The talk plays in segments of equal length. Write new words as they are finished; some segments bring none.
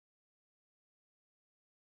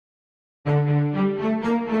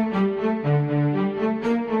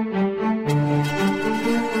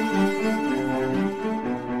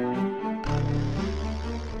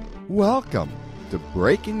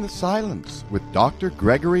Breaking the Silence with Dr.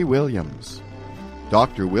 Gregory Williams.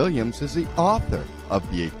 Dr. Williams is the author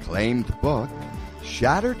of the acclaimed book,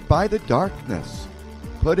 Shattered by the Darkness,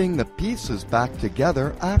 Putting the Pieces Back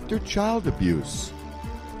Together After Child Abuse.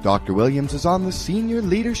 Dr. Williams is on the senior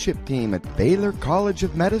leadership team at Baylor College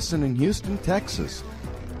of Medicine in Houston, Texas.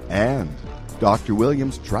 And Dr.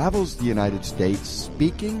 Williams travels the United States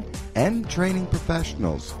speaking and training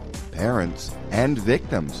professionals, parents, and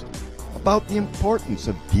victims about the importance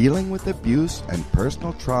of dealing with abuse and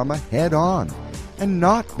personal trauma head-on and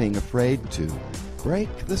not being afraid to break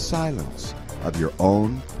the silence of your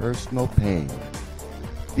own personal pain.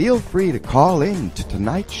 Feel free to call in to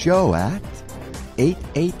tonight's show at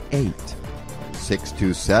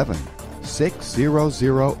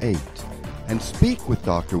 888-627-6008 and speak with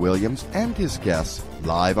Dr. Williams and his guests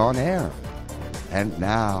live on air. And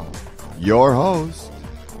now, your host,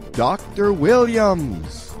 Dr.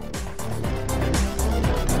 Williams.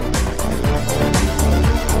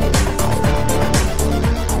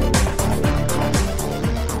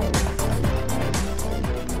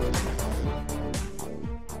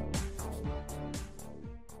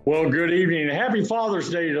 Well, good evening and happy Father's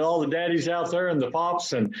Day to all the daddies out there and the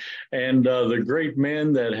pops and the great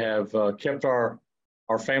men that have kept our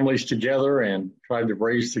families together and tried to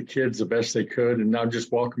raise the kids the best they could. And now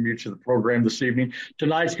just welcome you to the program this evening.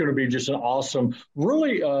 Tonight's going to be just an awesome,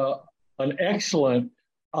 really an excellent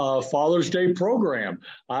Father's Day program.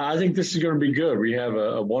 I think this is going to be good. We have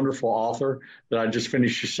a wonderful author that I just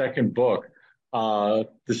finished his second book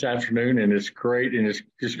this afternoon, and it's great. And it's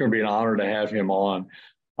just going to be an honor to have him on.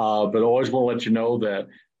 But I always want to let you know that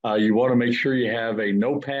you want to make sure you have a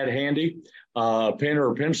notepad handy, a pen or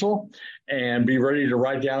a pencil, and be ready to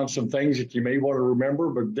write down some things that you may want to remember.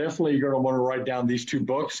 But definitely you're going to want to write down these two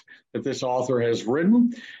books that this author has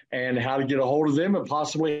written and how to get a hold of them and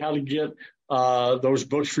possibly how to get those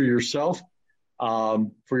books for yourself for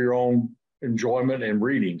your own enjoyment and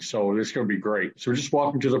reading. So it's going to be great. So just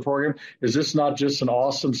welcome to the program. Is this not just an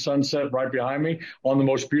awesome sunset right behind me on the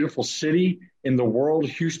most beautiful city in the world,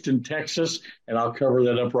 Houston, Texas? And I'll cover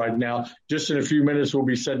that up right now. Just in a few minutes, we'll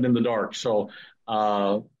be sitting in the dark. So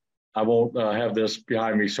I won't have this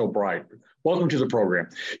behind me so bright. Welcome to the program.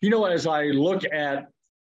 You know, as I look at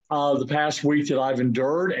the past week that I've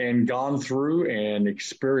endured and gone through and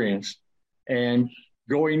experienced and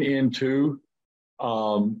going into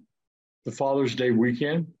the Father's Day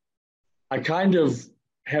weekend, I kind of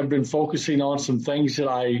have been focusing on some things that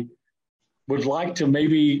I would like to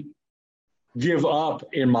maybe give up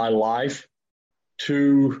in my life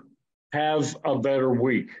to have a better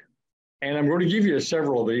week. And I'm going to give you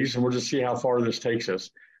several of these, and we'll just see how far this takes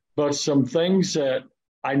us. But some things that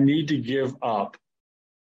I need to give up,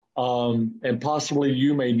 and possibly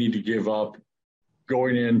you may need to give up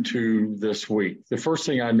going into this week. The first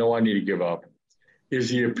thing I know I need to give up is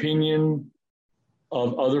the opinion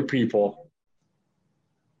of other people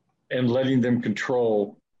and letting them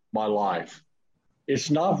control my life. It's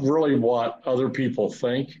not really what other people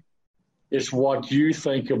think. It's what you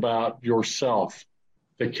think about yourself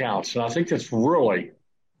that counts. And I think that's really,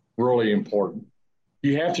 really important.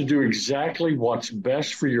 You have to do exactly what's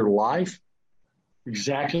best for your life,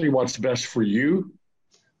 exactly what's best for you,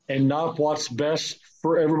 and not what's best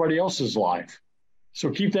for everybody else's life. So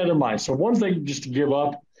keep that in mind. So one thing just to give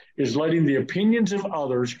up is letting the opinions of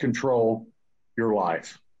others control your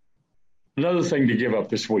life. Another thing to give up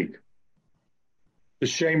this week, the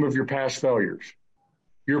shame of your past failures.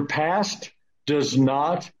 Your past does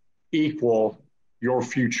not equal your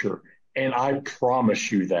future. And I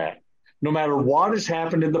promise you that. No matter what has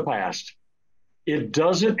happened in the past, it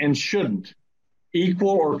doesn't and shouldn't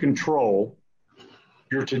equal or control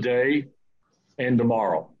your today and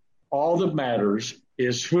tomorrow. All that matters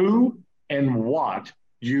is who and what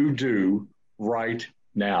you do right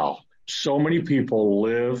now. So many people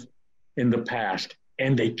live in the past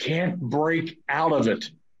and they can't break out of it.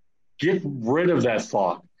 Get rid of that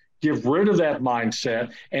thought. Get rid of that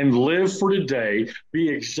mindset and live for today. Be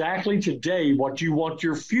exactly today what you want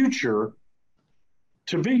your future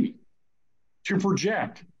to be, to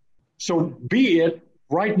project. So be it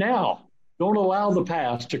right now. Don't allow the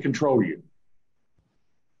past to control you.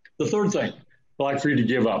 The third thing I'd like for you to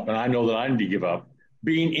give up, and I know that I need to give up,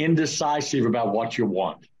 being indecisive about what you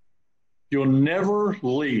want. You'll never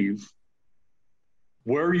leave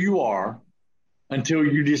where you are until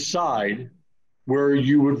you decide where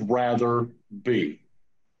you would rather be.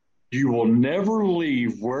 You will never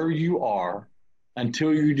leave where you are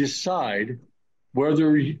until you decide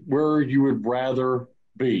where you would rather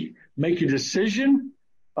be. Make a decision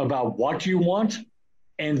about what you want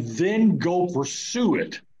and then go pursue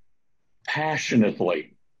it.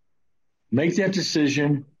 passionately. Make that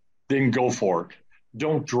decision, then go for it.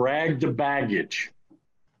 Don't drag the baggage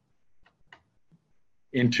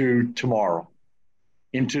into tomorrow,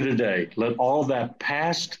 into today. Let all that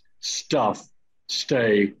past stuff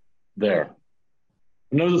stay there.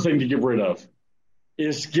 Another thing to get rid of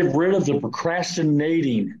is get rid of the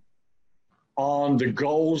procrastinating on the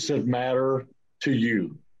goals that matter to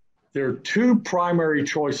you. There are two primary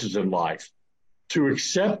choices in life: to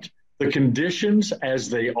accept the conditions as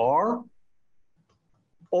they are,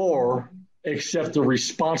 or accept the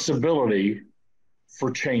responsibility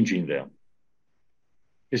for changing them.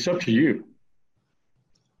 It's up to you.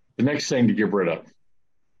 The next thing to get rid of: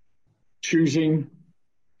 choosing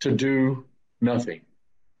to do nothing.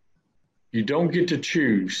 You don't get to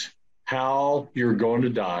choose how you're going to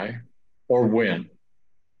die or when.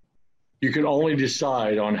 You can only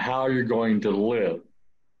decide on how you're going to live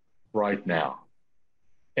right now.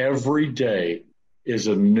 Every day is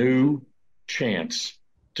a new chance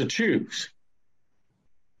to choose.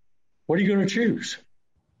 What are you going to choose?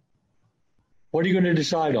 What are you going to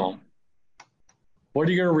decide on? What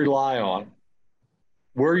are you going to rely on?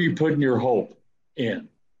 Where are you putting your hope in?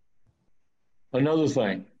 Another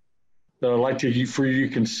thing that I'd like for you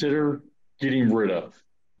to consider getting rid of: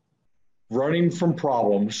 running from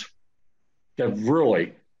problems that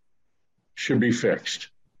really should be fixed.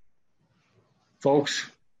 Folks,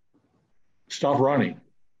 stop running.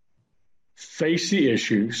 Face the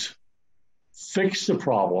issues, fix the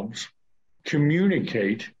problems,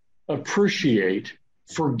 communicate, appreciate,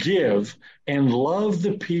 forgive, and love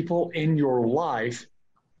the people in your life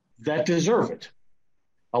that deserve it.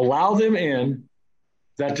 Allow them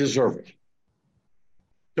that deserve it.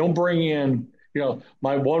 Don't bring in,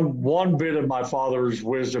 my one bit of my father's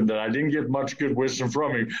wisdom that I didn't get much good wisdom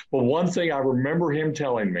from him. But one thing I remember him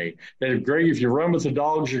telling me, that Greg, if you run with the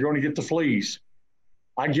dogs, you're going to get the fleas.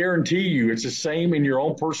 I guarantee you it's the same in your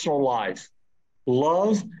own personal life.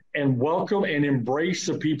 Love and welcome and embrace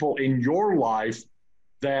the people in your life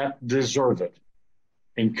that deserve it.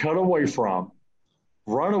 And cut away from,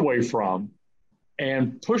 run away from,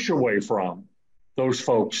 and push away from those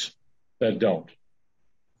folks that don't.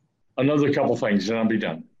 Another couple things, and I'll be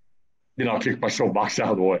done. Then I'll kick my soapbox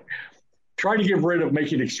out of the way. Try to get rid of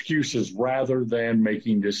making excuses rather than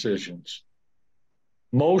making decisions.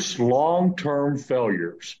 Most long-term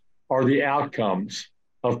failures are the outcomes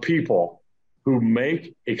of people who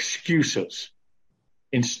make excuses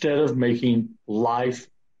instead of making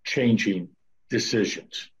life-changing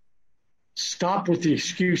decisions. Stop with the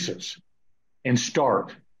excuses and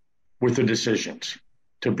start with the decisions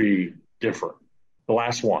to be different. The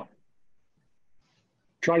last one.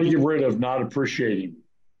 Try to get rid of not appreciating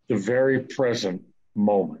the very present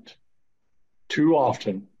moment. Too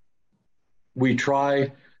often, we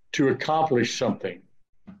try to accomplish something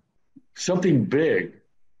big,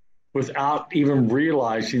 without even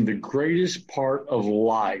realizing the greatest part of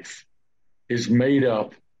life is made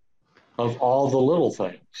up of all the little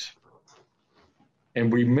things.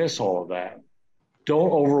 And we miss all of that.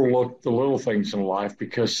 Don't overlook the little things in life,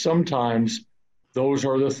 because sometimes those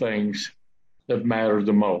are the things that matter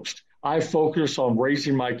the most. I focus on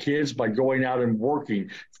raising my kids by going out and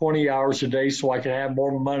working 20 hours a day so I can have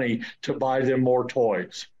more money to buy them more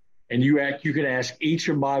toys. And you can ask each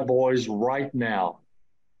of my boys right now,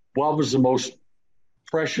 what was the most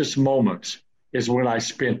precious moments is when I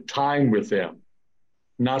spent time with them,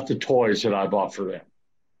 not the toys that I bought for them.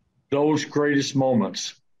 Those greatest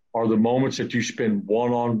moments are the moments that you spend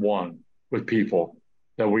one-on-one with people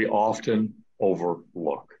that we often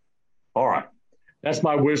overlook. All right. That's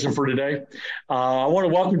my wisdom for today. I want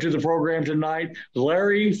to welcome to the program tonight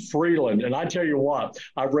Larry Freeland. And I tell you what,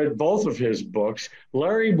 I've read both of his books.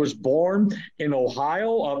 Larry was born in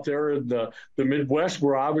Ohio, up there in the Midwest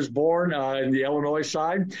where I was born, in the Illinois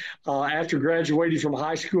side. After graduating from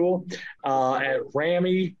high school at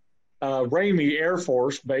Ramey Air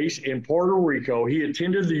Force Base in Puerto Rico, he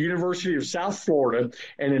attended the University of South Florida,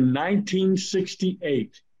 and in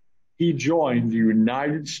 1968, he joined the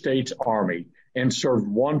United States Army and served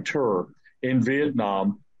one tour in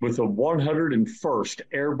Vietnam with the 101st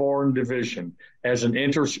Airborne Division as an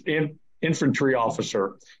infantry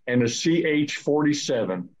officer and a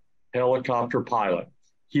CH-47 helicopter pilot.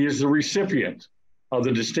 He is the recipient of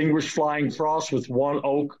the Distinguished Flying Cross with one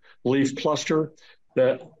oak leaf cluster,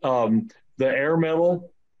 the Air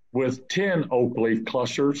Medal with 10 oak leaf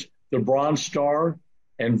clusters, the Bronze Star,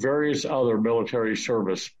 and various other military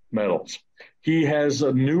service medals. He has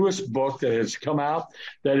a newest book that has come out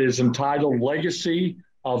that is entitled Legacy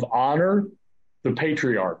of Honor, the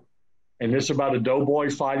Patriarch. And it's about a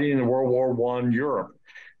doughboy fighting in World War I Europe.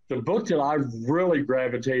 The book that I really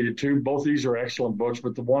gravitated to, both these are excellent books,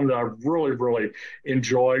 but the one that I really, really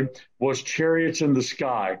enjoyed was Chariots in the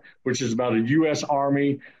Sky, which is about a U.S.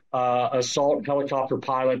 Army assault helicopter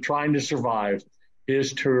pilot trying to survive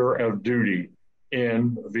his tour of duty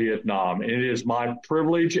in Vietnam. And it is my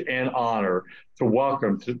privilege and honor to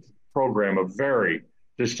welcome to the program a very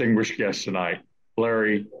distinguished guest tonight,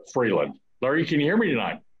 Larry Freeland. Larry, can you hear me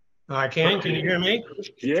tonight? I can. Can you hear me?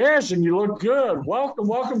 Yes, and you look good.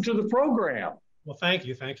 Welcome to the program. Well, thank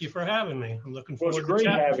you. Thank you for having me. I'm looking forward to It's great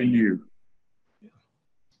having you.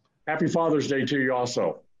 Happy Father's Day to you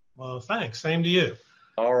also. Well, thanks. Same to you.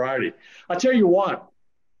 All righty. I tell you what,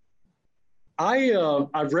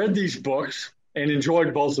 I've read these books and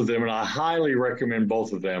enjoyed both of them, and I highly recommend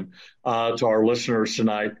both of them to our listeners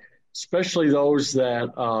tonight, especially those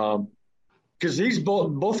that because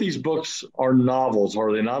both these books are novels,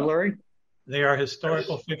 are they not, Larry? They are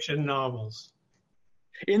historical fiction novels.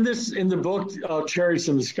 In the book Chariots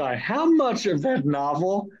in the Sky, how much of that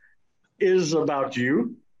novel is about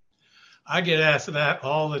you? I get asked that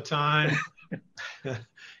all the time.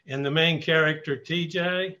 And the main character,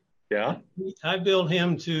 TJ, yeah, I built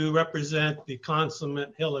him to represent the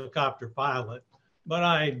consummate helicopter pilot, but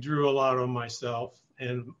I drew a lot on myself,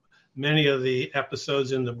 and many of the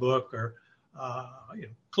episodes in the book are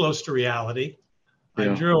close to reality.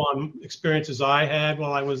 Yeah. I drew on experiences I had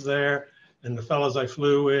while I was there and the fellows I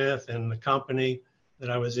flew with and the company that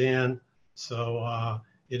I was in. So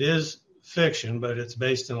it is fiction, but it's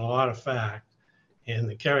based in a lot of fact. And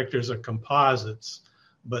the characters are composites,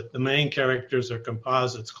 but the main characters are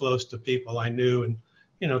composites close to people I knew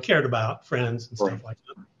and, cared about, friends and stuff like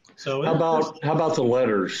that. So how about the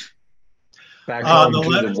letters back home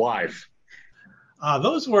to the wife?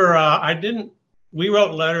 Those were, we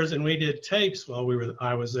wrote letters and we did tapes while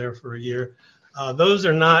I was there for a year. Those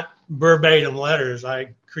are not verbatim letters.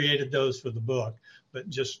 I created those for the book, but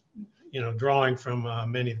just, drawing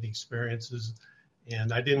from many of the experiences.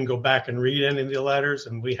 And I didn't go back and read any of the letters,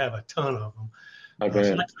 and we have a ton of them. So I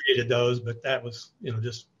created those, but that was,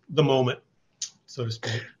 just the moment, so to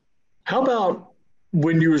speak. How about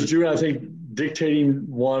when you was doing, I think, dictating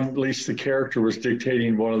one, at least the character was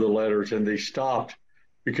dictating one of the letters, and they stopped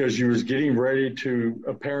because you was getting ready to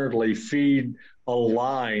apparently feed a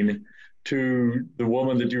line to the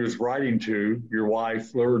woman that you was writing to, your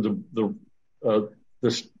wife, or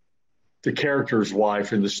the character's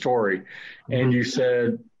wife in the story. Mm-hmm. And you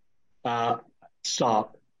said,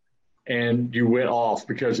 stop. And you went off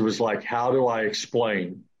because it was like, how do I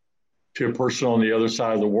explain to a person on the other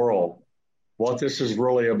side of the world what this is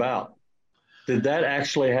really about? Did that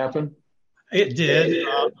actually happen? It did.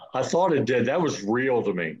 I thought it did. That was real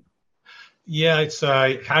to me. Yeah, it's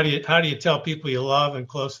how do you tell people you love and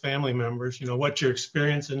close family members, what you're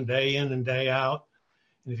experiencing day in and day out.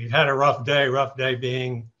 And if you've had a rough day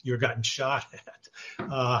being you're gotten shot at,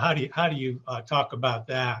 how do you talk about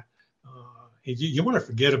that? You want to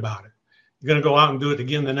forget about it. You're going to go out and do it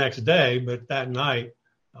again the next day, but that night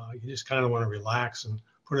you just kind of want to relax and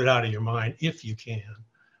put it out of your mind if you can.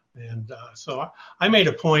 And so I made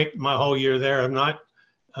a point my whole year there of not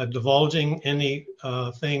divulging any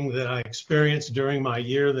thing that I experienced during my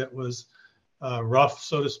year that was rough,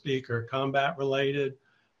 so to speak, or combat related.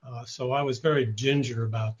 So I was very ginger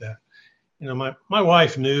about that. My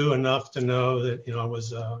wife knew enough to know that, I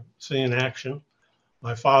was seeing action.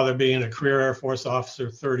 My father being a career Air Force officer,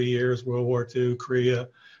 30 years, World War II, Korea,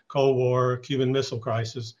 Cold War, Cuban Missile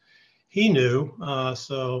Crisis. He knew.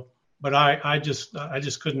 But I just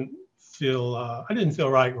couldn't feel, I didn't feel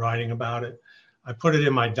right writing about it. I put it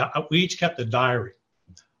in we each kept a diary.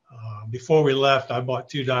 Before we left, I bought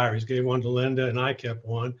 2 diaries, gave one to Linda and I kept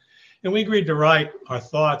one. And we agreed to write our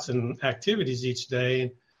thoughts and activities each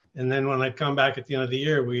day. And then when I'd come back at the end of the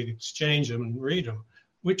year, we'd exchange them and read them,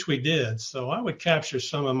 which we did. So I would capture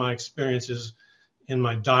some of my experiences in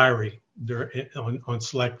my diary on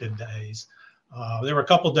selected days. There were a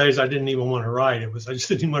couple of days I didn't even want to write. I just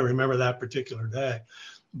didn't want to remember that particular day.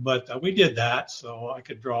 But we did that, so I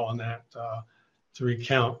could draw on that to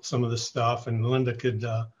recount some of the stuff, and Linda could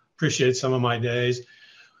appreciate some of my days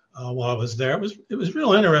while I was there. It was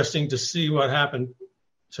real interesting to see what happened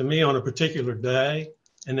to me on a particular day,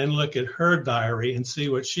 and then look at her diary and see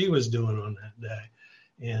what she was doing on that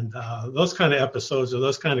day. And those kind of episodes or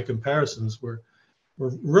those kind of comparisons were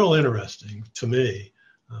real interesting to me.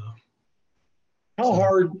 How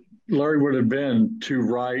hard, Larry, would it have been to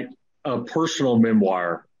write a personal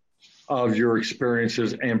memoir of your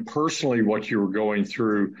experiences and personally what you were going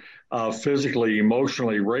through, physically,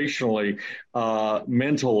 emotionally, racially,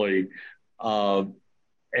 mentally,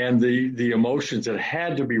 and the emotions that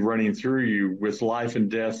had to be running through you with life and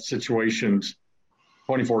death situations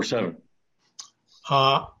 24/7?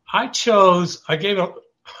 I gave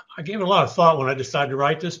it a lot of thought when I decided to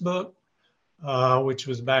write this book, which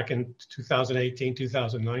was back in 2018,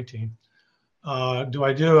 2019. Do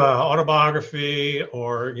I do an autobiography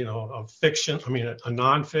or, a fiction, a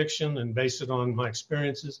nonfiction and base it on my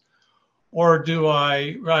experiences? Or do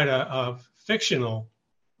I write a fictional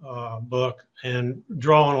book and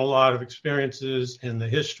draw on a lot of experiences in the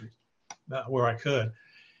history where I could?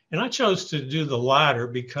 And I chose to do the latter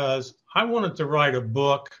because I wanted to write a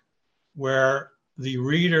book where the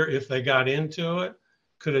reader, if they got into it,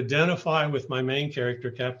 could identify with my main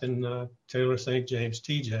character, Captain Taylor St. James,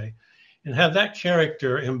 TJ, and have that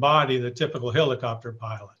character embody the typical helicopter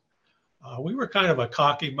pilot. We were kind of a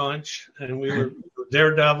cocky bunch, and we were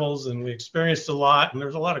daredevils, and we experienced a lot, and there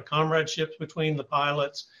was a lot of comradeship between the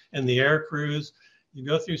pilots and the air crews. You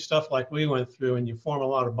go through stuff like we went through, and you form a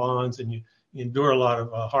lot of bonds, and you endure a lot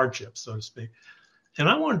of hardships, so to speak. And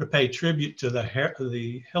I wanted to pay tribute to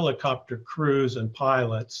the helicopter crews and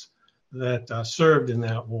pilots that served in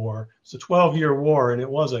that war. It's a 12-year war, and it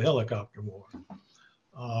was a helicopter war.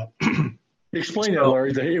 Explain that,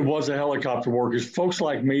 Larry, that it was a helicopter war, because folks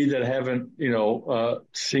like me that haven't,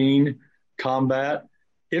 seen combat,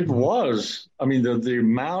 it was,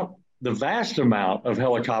 the vast amount of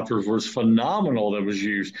helicopters was phenomenal that was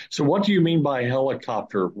used. So what do you mean by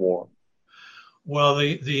helicopter war? Well,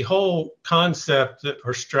 the whole concept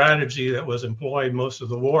or strategy that was employed most of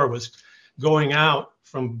the war was going out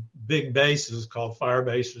from big bases called fire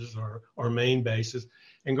bases or main bases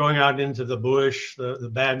and going out into the bush, the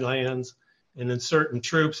Badlands, and insert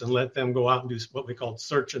troops and let them go out and do what we called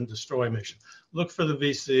search and destroy mission. Look for the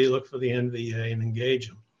VC, look for the NVA, and engage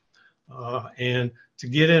them. And to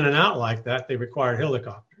get in and out like that, they required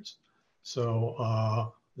helicopters.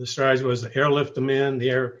 So the strategy was to airlift them in. The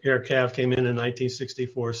air cav came in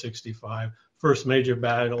 1964-65. First major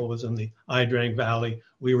battle was in the Idrang Valley.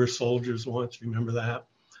 We were soldiers once, remember that?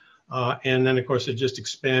 And then, of course, it just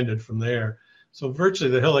expanded from there. So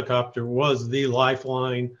virtually the helicopter was the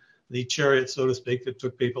lifeline, the chariot, so to speak, that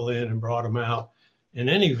took people in and brought them out. And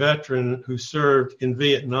any veteran who served in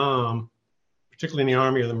Vietnam, particularly in the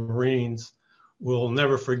Army or the Marines, will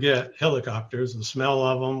never forget helicopters, the smell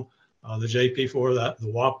of them, the JP-4, the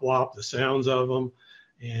wop-wop, the sounds of them.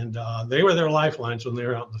 And they were their lifelines when they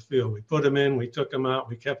were out in the field. We put them in, we took them out,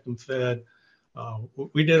 we kept them fed.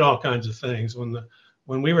 We did all kinds of things.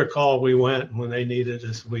 When we were called, we went, and when they needed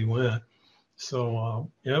us, we went. So,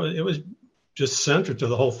 it was just central to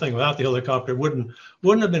the whole thing. Without the helicopter, it wouldn't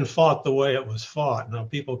have been fought the way it was fought. Now,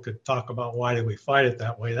 people could talk about why did we fight it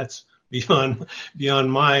that way. That's beyond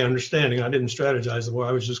my understanding. I didn't strategize the war.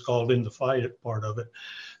 I was just called in to fight it, part of it.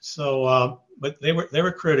 So, but they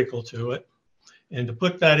were critical to it. And to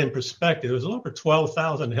put that in perspective, there was over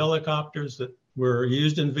 12,000 helicopters that were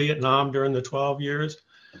used in Vietnam during the 12 years.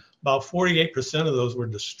 About 48% of those were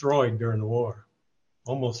destroyed during the war,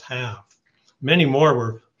 almost half. Many more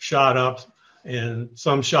were shot up and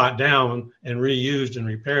some shot down and reused and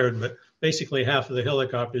repaired, but basically half of the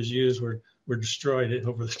helicopters used were destroyed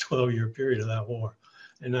over the 12-year period of that war.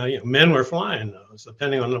 And men were flying those.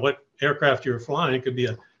 Depending on what aircraft you were flying, it could be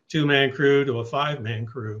a 2-man crew to a 5-man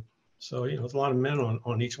crew. So, there's a lot of men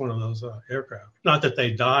on each one of those aircraft. Not that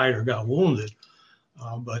they died or got wounded,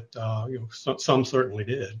 but some certainly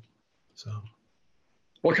did. So,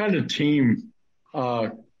 what kind of team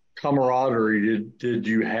camaraderie did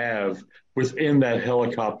you have within that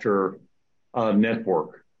helicopter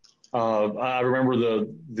network? I remember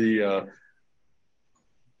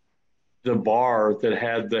the bar that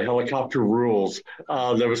had the helicopter rules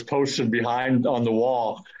that was posted behind on the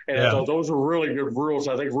wall. And I thought those were really good rules.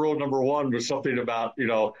 I think rule number 1 was something about,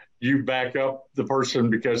 you back up the person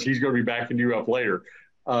because he's going to be backing you up later.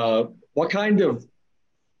 What kind of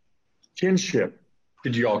kinship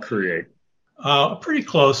did you all create? A pretty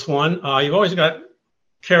close one. You've always got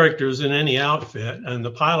characters in any outfit, and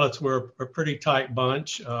the pilots were a pretty tight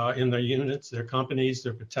bunch in their units, their companies,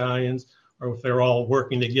 their battalions, or if they're all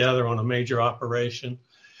working together on a major operation.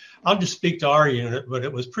 I'll just speak to our unit, but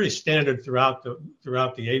it was pretty standard throughout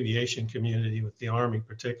the aviation community with the Army,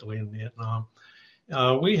 particularly in Vietnam.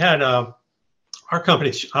 We had our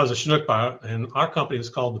company. I was a Chinook pilot, and our company was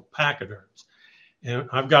called the Pachyderms. And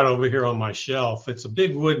I've got over here on my shelf, it's a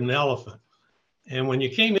big wooden elephant. And when you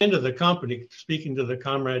came into the company, speaking to the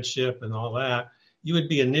comradeship and all that, you would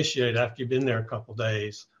be initiated after you've been there a couple of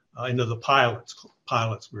days into the pilots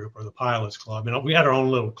group or the pilots club. We had our own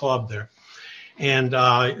little club there. And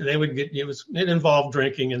they would get, it involved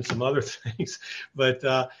drinking and some other things, but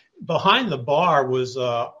behind the bar was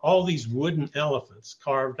all these wooden elephants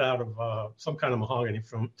carved out of some kind of mahogany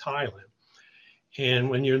from Thailand. And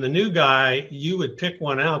when you're the new guy, you would pick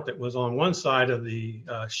one out that was on one side of the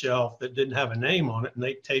shelf that didn't have a name on it, and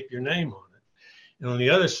they'd tape your name on it. And on the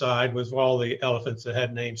other side was all the elephants that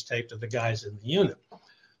had names taped to the guys in the unit.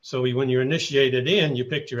 So when you were initiated in, you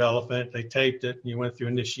picked your elephant, they taped it, and you went through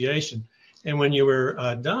initiation. And when you were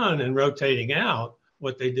done and rotating out,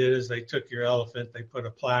 what they did is they took your elephant, they put a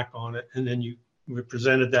plaque on it, and then you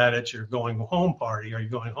presented that at your going home party or your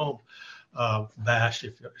going home bash,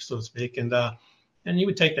 if so to speak, and you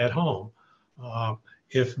would take that home.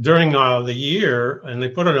 If during the year, and they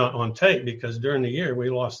put it on tape because during the year we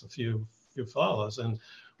lost a few fellas, and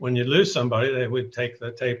when you lose somebody, they would take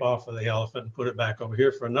the tape off of the elephant and put it back over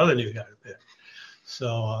here for another new guy to pick.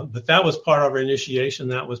 So, but that was part of our initiation.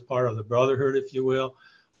 That was part of the brotherhood, if you will.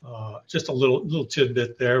 Just a little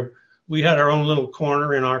tidbit there. We had our own little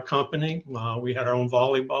corner in our company. We had our own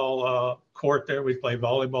volleyball court there. We played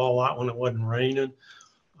volleyball a lot when it wasn't raining.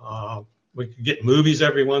 We could get movies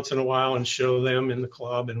every once in a while and show them in the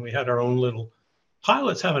club. And we had our own little.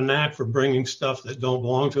 Pilots have a knack for bringing stuff that don't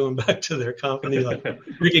belong to them back to their company, like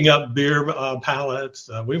picking up beer pallets.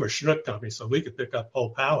 We were Schnook company, so we could pick up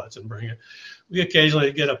whole pallets and bring it. We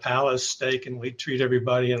occasionally get a pallet of steak, and we'd treat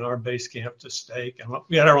everybody in our base camp to steak. And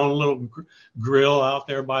we had our own little grill out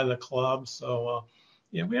there by the club. So,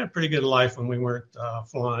 we had a pretty good life when we weren't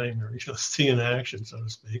flying or seeing action, so to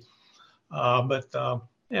speak. But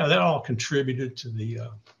that all contributed to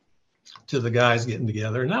the guys getting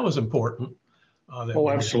together, and that was important.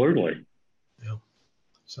 Absolutely. Yeah.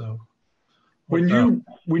 So when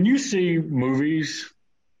you see movies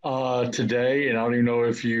today, and I don't even know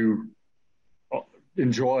if you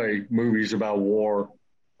enjoy movies about war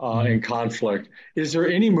and conflict, is there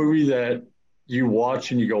any movie that you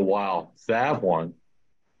watch and you go, wow, that one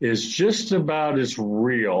is just about as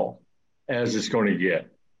real as it's going to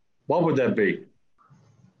get? What would that be?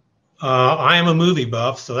 I am a movie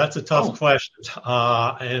buff, so that's a tough question.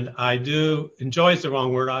 And I do enjoy is the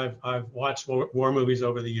wrong word. I've watched war movies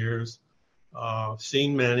over the years,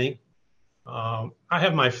 seen many. I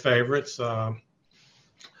have my favorites.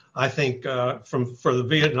 I think for the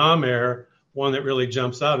Vietnam era, one that really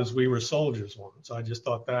jumps out is We Were Soldiers one. So I just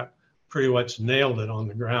thought that pretty much nailed it on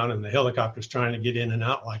the ground, and the helicopters trying to get in and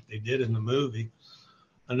out like they did in the movie.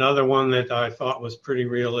 Another one that I thought was pretty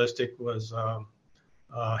realistic was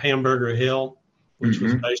Hamburger Hill, which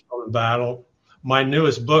was based on a battle. My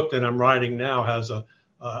newest book that I'm writing now has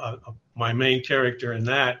my main character in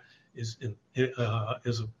that is an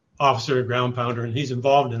officer, a ground pounder, and he's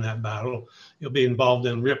involved in that battle. He'll be involved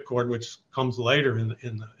in Ripcord, which comes later in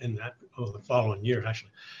that the following year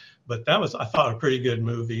actually. But that was, I thought, a pretty good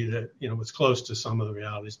movie that was close to some of the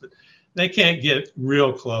realities. But they can't get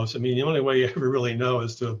real close. I mean, the only way you ever really know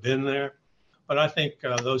is to have been there. But I think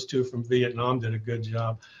those two from Vietnam did a good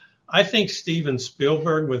job. I think Steven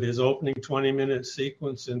Spielberg, with his opening 20-minute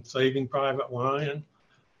sequence in Saving Private Ryan,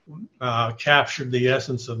 captured the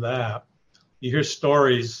essence of that. You hear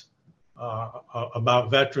stories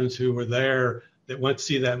about veterans who were there that went to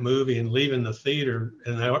see that movie and leaving the theater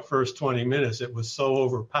in that first 20 minutes, it was so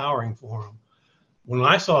overpowering for them. When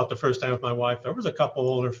I saw it the first time with my wife, there was a couple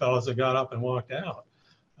older fellas that got up and walked out.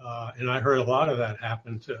 And I heard a lot of that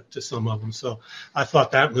happen to some of them. So I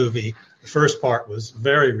thought that movie, the first part, was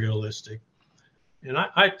very realistic. And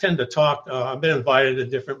I tend to talk, I've been invited to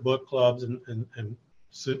different book clubs and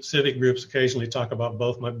civic groups occasionally talk about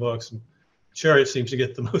both my books. And Chariots seems to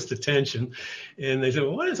get the most attention. And they say,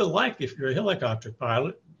 well, what is it like if you're a helicopter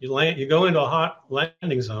pilot? You go into a hot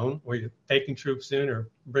landing zone where you're taking troops in or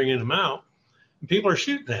bringing them out, and people are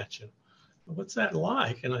shooting at you. What's that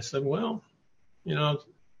like? And I said, well,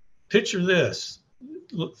 picture this.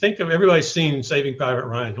 Think of, everybody's seen Saving Private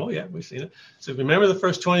Ryan. Oh, yeah, we've seen it. So remember the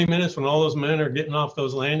first 20 minutes when all those men are getting off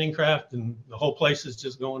those landing craft and the whole place is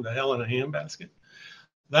just going to hell in a handbasket?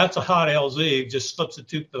 That's a hot LZ. Just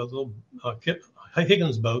substitute those little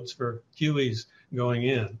Higgins boats for Hueys going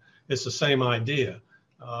in. It's the same idea.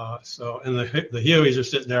 And the Hueys are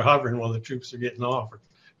sitting there hovering while the troops are getting off or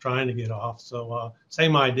trying to get off. So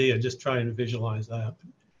same idea, just trying to visualize that.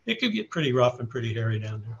 It could get pretty rough and pretty hairy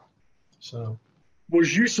down there. So,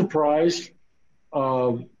 was you surprised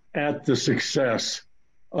at the success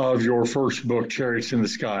of your first book, Chariots in the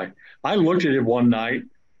Sky? I looked at it one night,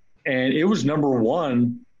 and it was number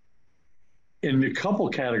one in a couple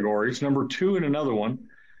categories, number two in another one,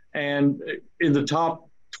 and in the top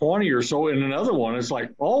 20 or so in another one. It's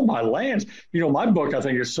like, oh, my lands. My book, I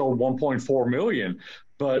think, has sold 1.4 million,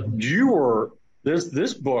 but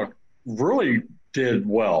this book really did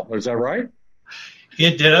well. Is that right?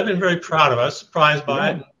 It did. I've been very proud of it. I was surprised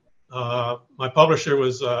by it. My publisher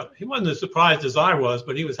was, he wasn't as surprised as I was,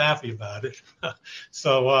 but he was happy about it.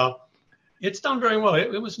 So it's done very well.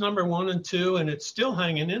 It was number 1 and 2, and it's still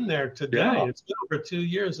hanging in there today. Yeah. It's been over 2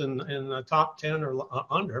 years in the top 10 or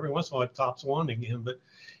under. Every once in a while it tops 1 again, but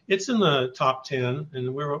it's in the top 10,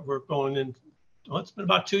 and we're going in. Well, it's been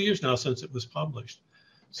about 2 years now since it was published.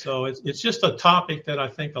 So it's just a topic that I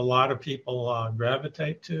think a lot of people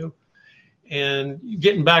gravitate to. And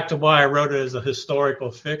getting back to why I wrote it as a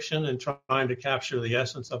historical fiction and trying to capture the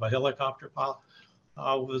essence of a helicopter pilot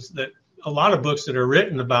was that a lot of books that are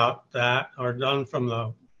written about that are done from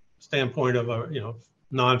the standpoint of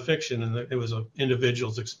nonfiction, and it was an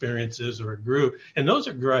individual's experiences or a group, and those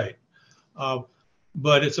are great.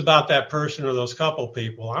 But it's about that person or those couple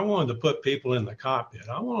people. I wanted to put people in the cockpit.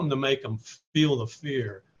 I want them to make them feel the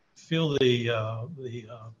fear, feel the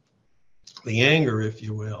anger, if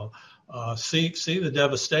you will. See the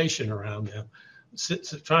devastation around them.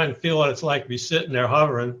 Try and feel what it's like to be sitting there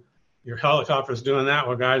hovering. Your helicopter's doing that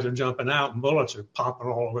while guys are jumping out and bullets are popping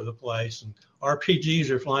all over the place, and RPGs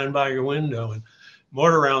are flying by your window, and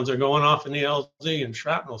mortar rounds are going off in the LZ, and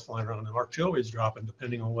shrapnel's flying around, and artillery's dropping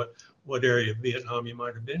depending on what area of Vietnam you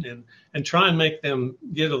might have been in, and try and make them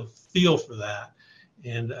get a feel for that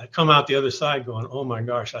and come out the other side going, oh my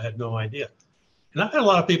gosh, I had no idea. And I've had a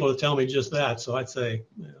lot of people to tell me just that, so I'd say,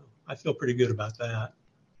 I feel pretty good about that.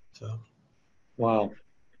 So, wow.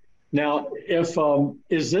 Now, if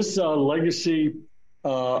is this a legacy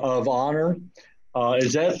of honor?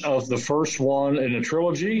 Is that of the first one in a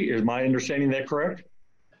trilogy? Is my understanding that correct?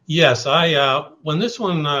 Yes, when this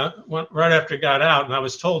one went right after it got out, and I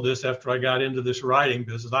was told this after I got into this writing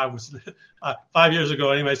business. I was 5 years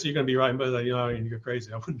ago anyway. So you're going to be writing, but you're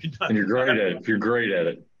crazy. I wouldn't be done. And you're great at it. You're great at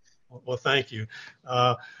it. Well, thank you.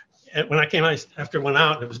 And when I came out, after it went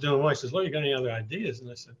out, and it was doing well, he says, well, you got any other ideas? And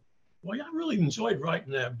I said, well, yeah, I really enjoyed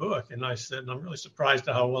writing that book. And I said, and I'm really surprised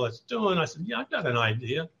at how well it's doing. I said, yeah, I've got an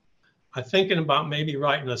idea. I'm thinking about maybe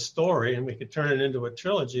writing a story, and we could turn it into a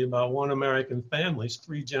trilogy about one American family's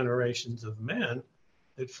 3 generations of men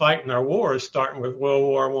that fight in our wars, starting with World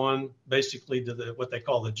War I, basically to what they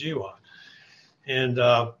call the GWOT. And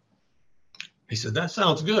he said, that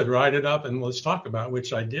sounds good. Write it up and let's talk about it,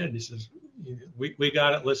 which I did. He says, we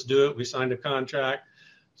got it. Let's do it. We signed a contract.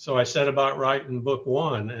 So I set about writing book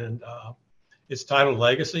 1, and it's titled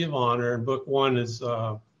Legacy of Honor. And book 1 is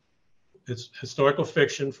it's historical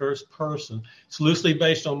fiction, first person. It's loosely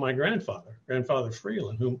based on my grandfather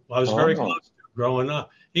Freeland, whom I was very close to growing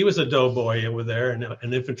up. He was a doughboy over there and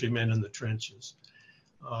an infantryman in the trenches.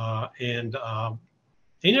 And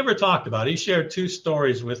he never talked about it. He shared 2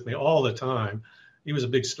 stories with me all the time. He was a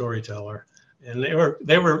big storyteller, and they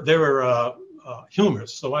were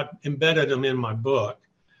humorous. So I embedded them in my book.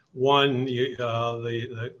 One,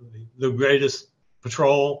 the greatest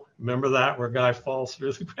patrol. Remember that, where a guy falls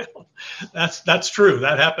through the ground? That's true.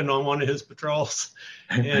 That happened on one of his patrols.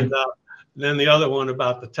 And then the other one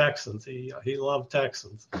about the Texans. He loved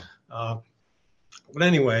Texans. But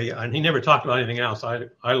anyway, and he never talked about anything else.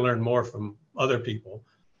 I learned more from other people.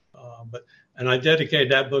 And I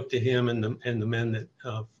dedicated that book to him and the men that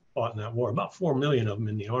fought in that war. About 4 million of them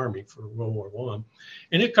in the Army for World War I.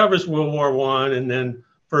 And it covers World War I, and then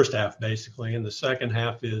first half basically, and the second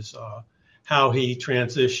half is how he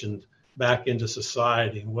transitioned back into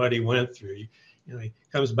society and what he went through. He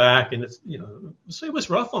comes back, and it was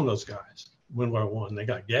rough on those guys. World War I, they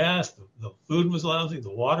got gas, the food was lousy, the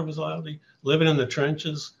water was lousy, living in the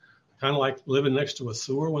trenches, kind of like living next to a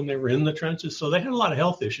sewer when they were in the trenches. So they had a lot of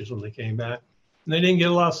health issues when they came back, and they didn't get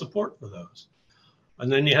a lot of support for those.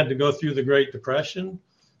 And then you had to go through the Great Depression.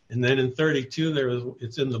 And then in 1932,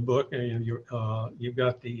 it's in the book, and you've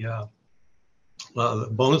got the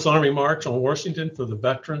Bonus Army March on Washington for the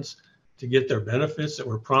veterans to get their benefits that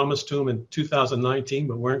were promised to them in 2019,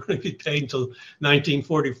 but weren't going to get paid until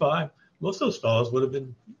 1945. Most of those fellows would have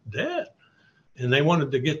been dead. And they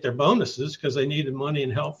wanted to get their bonuses because they needed money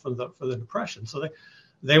and help for the Depression. So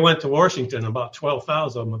they went to Washington. About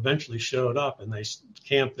 12,000 of them eventually showed up, and they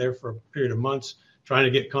camped there for a period of months trying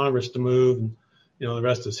to get Congress to move. And the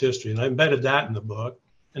rest is history. And I embedded that in the book.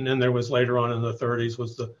 And then there was later on in the 30s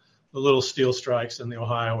was the little steel strikes in the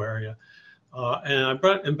Ohio area. And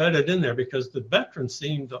I embedded in there because the veterans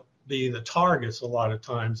seemed to be the targets a lot of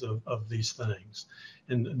times of these things,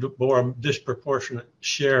 and bore a disproportionate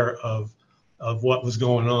share of what was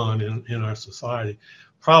going on in our society.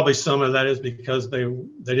 Probably some of that is because they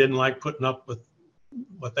didn't like putting up with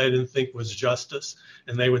what they didn't think was justice,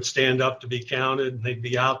 and they would stand up to be counted, and they'd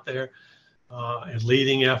be out there and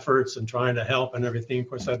leading efforts and trying to help and everything. Of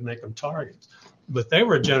course, that'd make them targets. But they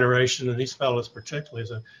were a generation, and these fellows particularly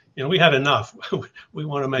said, we had enough. We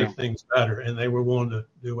want to make things better, and they were willing to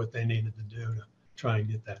do what they needed to do to try and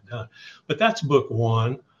get that done. But that's book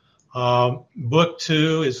one. Book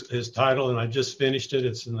two is titled, and I just finished it.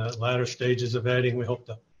 It's in the latter stages of editing. We hope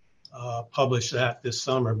to publish that this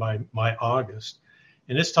summer by August.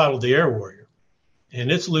 And it's titled The Air Warrior.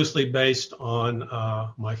 And it's loosely based on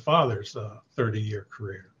my father's 30-year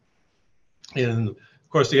career. And, of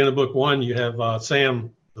course, the end of book one, you have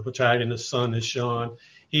Sam, the protagonist's son, is Sean.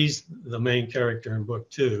 He's the main character in book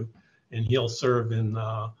two, and he'll serve in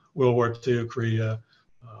World War II, Korea,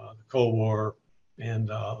 the Cold War, and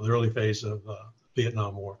the early phase of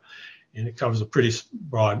Vietnam War. And it covers a pretty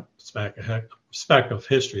broad speck of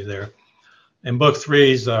history there. And book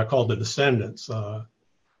three is called The Descendants.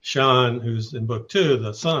 Sean, who's in book two,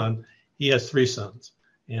 the son, he has three sons,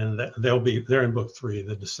 and they're in book three,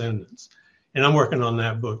 The Descendants. And I'm working on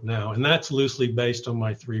that book now, and that's loosely based on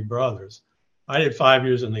my three brothers. I did 5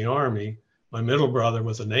 years in the Army. My middle brother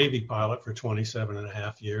was a Navy pilot for 27 and a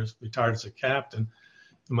half years, retired as a captain.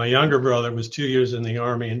 And my younger brother was 2 years in the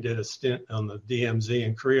Army and did a stint on the DMZ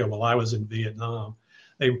in Korea while I was in Vietnam.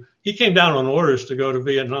 He came down on orders to go to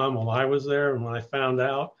Vietnam while I was there, and when I found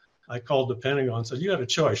out, I called the Pentagon and said, you have a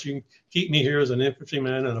choice. You can keep me here as an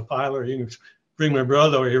infantryman and a pilot, or you can bring my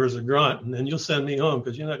brother over here as a grunt, and then you'll send me home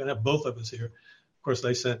because you're not going to have both of us here. Of course,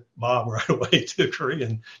 they sent Bob right away to Korea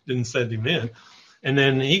and didn't send him in. And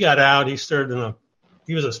then he got out. He served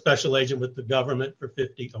he was a special agent with the government for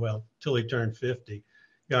till he turned 50.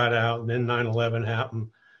 Got out, and then 9/11 happened,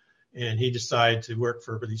 and he decided to work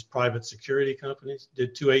for these private security companies.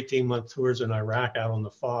 Did 2 18-month tours in Iraq out on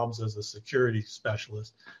the FOBs as a security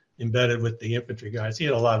specialist, embedded with the infantry guys. He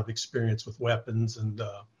had a lot of experience with weapons and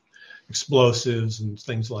explosives and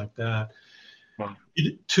things like that. Wow. He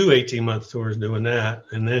did 2 18-month tours doing that,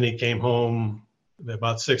 and then he came home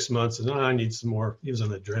about 6 months and I need some more. He was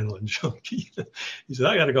an adrenaline junkie. He said,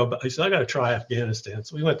 I got to go back. He said, I got to try Afghanistan.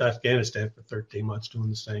 So we went to Afghanistan for 13 months doing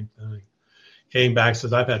the same thing. Came back,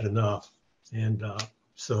 says, I've had enough. And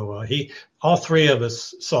so all three of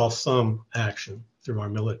us saw some action through our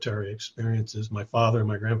military experiences, my father and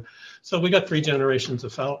my grandma. So we got 3 generations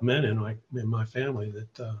of men in my family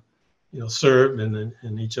that, served,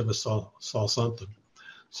 and each of us saw something.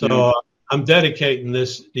 So I'm dedicating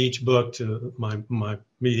each book to my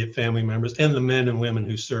immediate family members and the men and women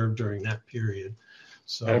who served during that period.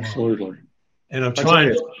 So absolutely. And I'm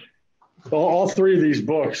trying to. All 3 of these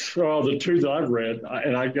books, the 2 that I've read,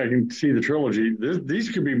 and I can see the trilogy, these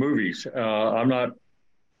could be movies. I'm not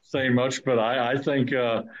saying much, but I think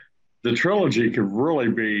the trilogy could really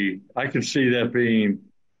be, I could see that being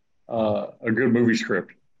a good movie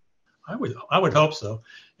script. I would hope so.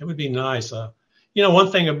 It would be nice.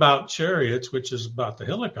 One thing about Chariots, which is about the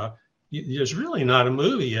helicopter, there's really not a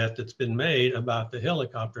movie yet that's been made about the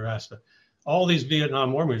helicopter aspect. All these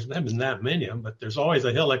Vietnam War movies, there haven't been that many of them, but there's always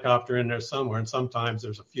a helicopter in there somewhere, and sometimes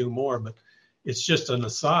there's a few more, but it's just an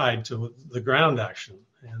aside to the ground action.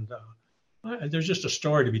 And there's just a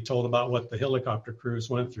story to be told about what the helicopter crews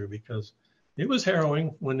went through, because it was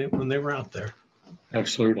harrowing when they were out there.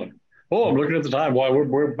 Absolutely. Oh, I'm looking at the time. Well,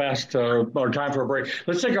 we're past our time for a break.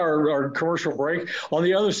 Let's take our commercial break. On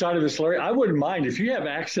the other side of this, Larry, I wouldn't mind if you have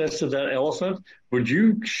access to that elephant. Would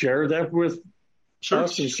you share that with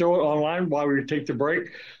us and show it online while we take the break?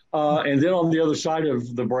 And then on the other side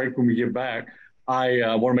of the break, when we get back,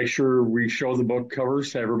 I want to make sure we show the book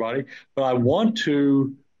covers to everybody. But I want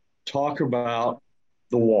to talk about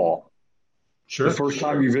the wall. Sure. The first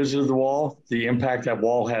time you visited the wall, the impact that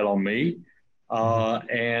wall had on me.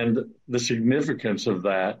 And the significance of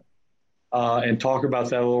that, and talk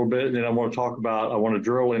about that a little bit. And then I want to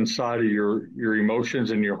drill inside of your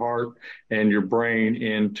emotions and your heart and your brain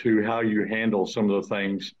into how you handle some of the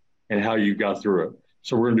things and how you got through it.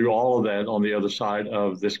 So we're going to do all of that on the other side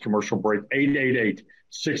of this commercial break.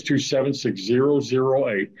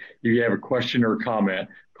 888-627-6008. If you have a question or a comment,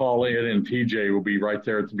 call in, and TJ will be right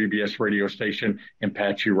there at the BBS radio station and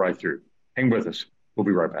patch you right through. Hang with us. We'll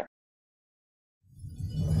be right back.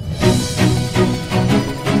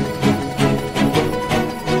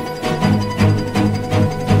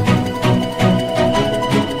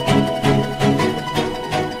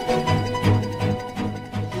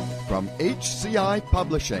 HCI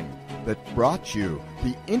Publishing, that brought you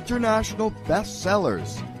the international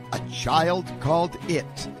bestsellers, A Child Called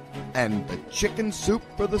It, and the Chicken Soup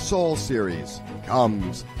for the Soul series,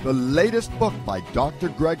 comes the latest book by Dr.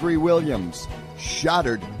 Gregory Williams,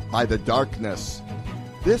 Shattered by the Darkness.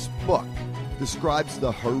 This book describes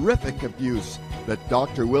the horrific abuse that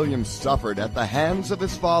Dr. Williams suffered at the hands of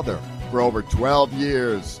his father for over 12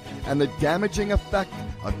 years, and the damaging effect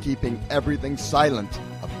of keeping everything silent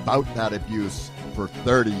about that abuse for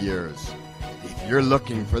 30 years. If you're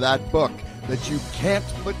looking for that book that you can't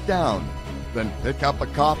put down, then pick up a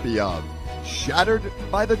copy of Shattered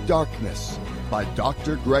by the Darkness by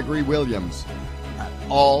Dr. Gregory Williams at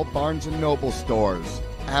all Barnes & Noble stores,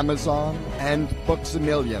 Amazon, and Books A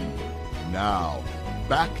Million. Now,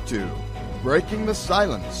 back to Breaking the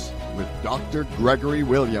Silence with Dr. Gregory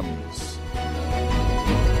Williams.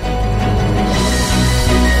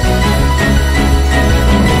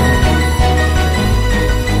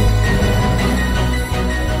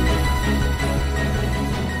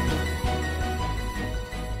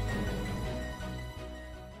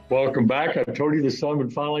 Welcome back. I told you the sun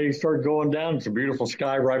would finally start going down. It's a beautiful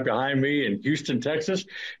sky right behind me in Houston, Texas,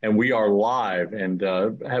 and we are live and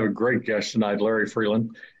have a great guest tonight, Larry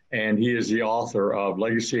Freeland, and he is the author of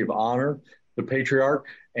Legacy of Honor, the Patriarch,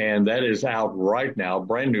 and that is out right now,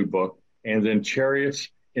 brand new book, and then Chariots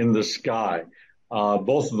in the Sky.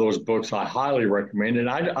 Both of those books I highly recommend, and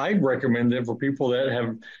I recommend them for people that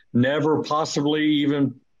have never possibly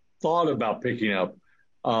even thought about picking up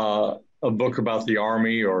a book about the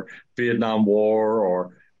Army or Vietnam War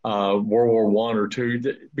or World War I or II,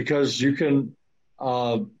 because you can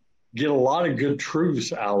get a lot of good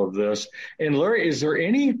truths out of this. And Larry, is there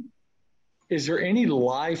any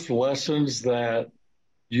life lessons that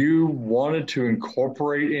you wanted to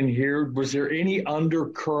incorporate in here? Was there any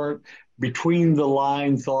undercurrent between the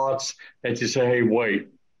line thoughts that you say, hey, wait,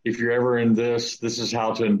 if you're ever in this is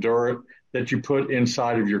how to endure it, that you put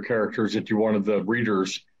inside of your characters that you wanted the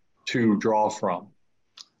readers to draw from?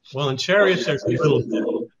 Well, in Chariots, there's a little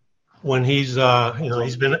bit when he's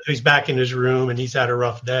he's back in his room and he's had a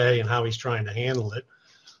rough day and how he's trying to handle it.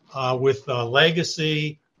 With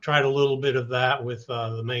Legacy, tried a little bit of that with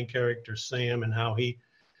the main character Sam and how he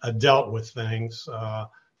dealt with things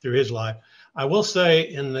through his life. I will say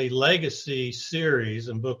in the Legacy series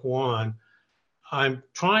in book 1, I'm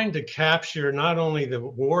trying to capture not only the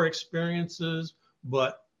war experiences,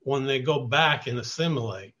 but when they go back and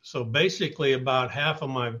assimilate. So basically about half of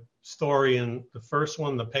my story in the first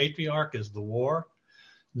one, the Patriarch, is the war.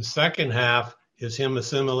 The second half is him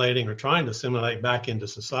assimilating or trying to assimilate back into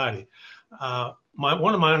society. One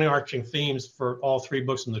of my overarching themes for all 3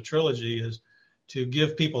 books in the trilogy is to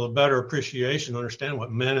give people a better appreciation, understand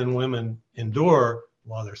what men and women endure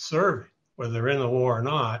while they're serving, whether they're in the war or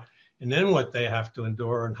not, and then what they have to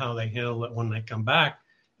endure and how they handle it when they come back,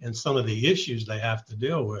 and some of the issues they have to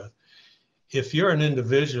deal with. If you're an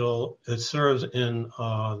individual that serves in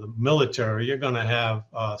the military, you're going to have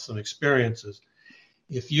some experiences.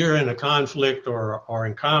 If you're in a conflict or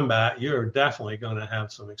in combat, you're definitely going to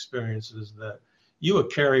have some experiences that you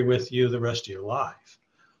would carry with you the rest of your life.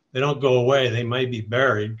 They don't go away. They may be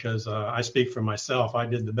buried, because I speak for myself. I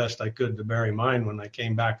did the best I could to bury mine when I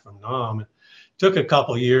came back from Nam. It took a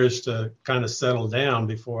couple years to kind of settle down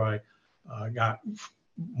before I got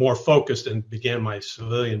more focused and began my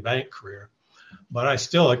civilian bank career. But I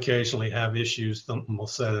still occasionally have issues. Something will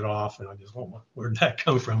set it off, and I just, where'd that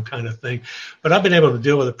come from, kind of thing. But I've been able to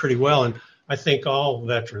deal with it pretty well. And I think all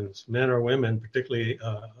veterans, men or women, particularly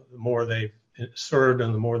the more they've served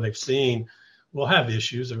and the more they've seen, will have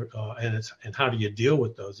issues. And how do you deal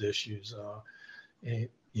with those issues?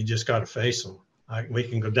 You just got to face them. We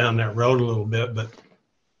can go down that road a little bit, but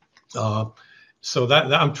so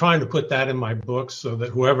that I'm trying to put that in my books so that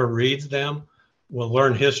whoever reads them will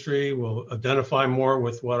learn history, will identify more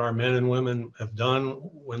with what our men and women have done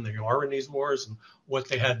when they are in these wars and what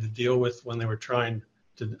they had to deal with when they were trying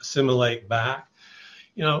to assimilate back.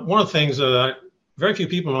 One of the things that very few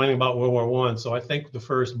people know anything about World War I, so I think the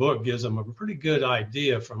first book gives them a pretty good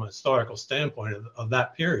idea from a historical standpoint of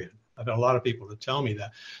that period. I've had a lot of people to tell me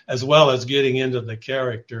that, as well as getting into the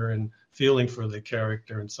character and feeling for the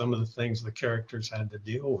character and some of the things the characters had to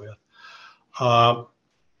deal with.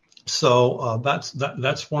 So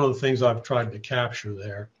that's one of the things I've tried to capture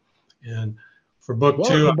there. And for book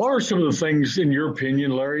 2, what are some of the things, in your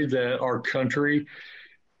opinion, Larry, that our country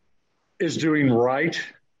is doing right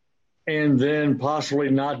and then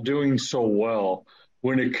possibly not doing so well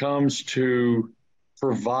when it comes to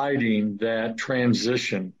providing that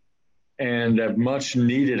transition and that much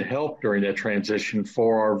needed help during that transition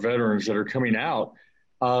for our veterans that are coming out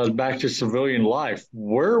back to civilian life?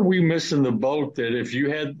 Where are we missing the boat that if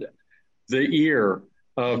you had the ear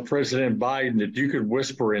of President Biden that you could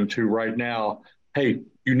whisper into right now, hey,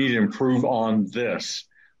 you need to improve on this?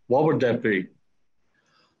 What would that be?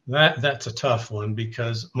 That's a tough one,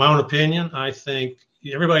 because my own opinion, I think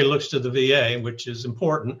everybody looks to the VA, which is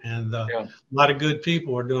important, and a lot of good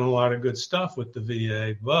people are doing a lot of good stuff with the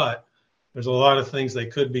VA, but there's a lot of things they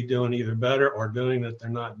could be doing either better or doing that they're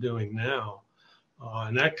not doing now.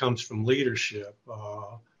 And that comes from leadership,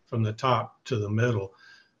 from the top to the middle.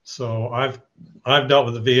 So I've dealt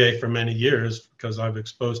with the VA for many years because I've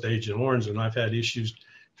exposed Agent Orange, and I've had issues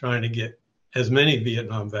trying to get, as many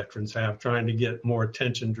Vietnam veterans have, trying to get more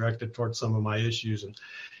attention directed towards some of my issues.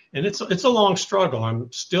 And it's a long struggle.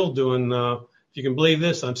 I'm still doing, if you can believe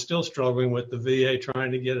this, I'm still struggling with the VA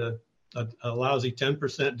trying to get a lousy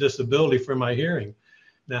 10% disability for my hearing.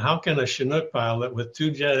 Now, how can a Chinook pilot with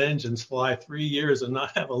 2 jet engines fly 3 years and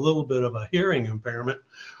not have a little bit of a hearing impairment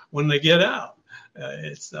when they get out?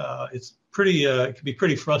 It's pretty, it can be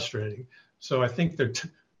pretty frustrating. So I think the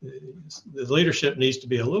leadership needs to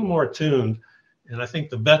be a little more attuned, and I think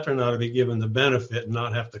the veteran ought to be given the benefit and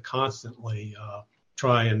not have to constantly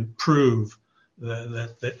try and prove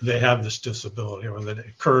that they have this disability or that it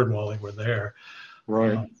occurred while they were there.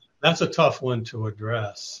 Right. That's a tough one to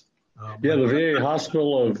address. Yeah, the VA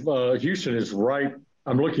hospital of Houston is right.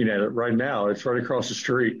 I'm looking at it right now. It's right across the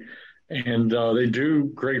street. And they do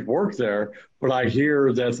great work there. But I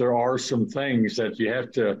hear that there are some things that you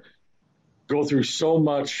have to go through so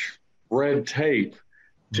much red tape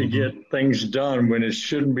to get things done when it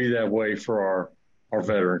shouldn't be that way for our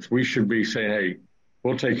veterans. We should be saying, hey,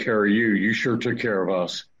 we'll take care of you. You sure took care of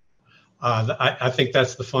us. I think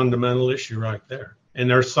that's the fundamental issue right there. And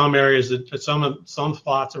there are some areas that some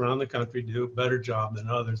spots around the country do a better job than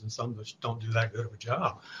others, and some just don't do that good of a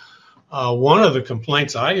job. One of the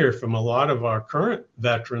complaints I hear from a lot of our current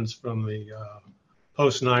veterans from the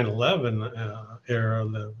post 9/11 era,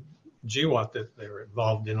 the GWAT that they were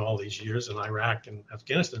involved in all these years in Iraq and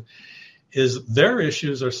Afghanistan, is their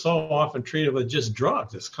issues are so often treated with just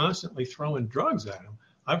drugs. It's constantly throwing drugs at them.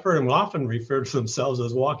 I've heard them often refer to themselves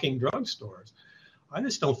as walking drugstores. I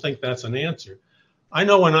just don't think that's an answer. I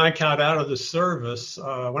know when I got out of the service,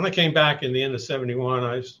 when I came back in the end of 71,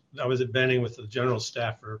 I was at Benning with the general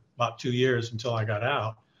staff for about 2 years until I got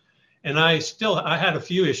out. And I had a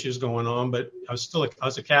few issues going on, but I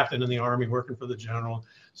was a captain in the Army working for the general.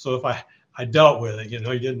 So if I dealt with it,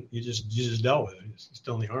 you just dealt with it. You're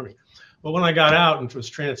still in the Army. But when I got out and was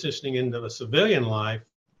transitioning into a civilian life,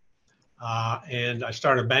 and I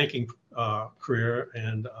started a banking career,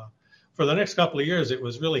 and for the next couple of years, it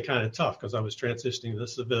was really kind of tough because I was transitioning to the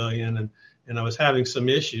civilian and I was having some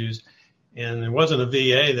issues, and there wasn't a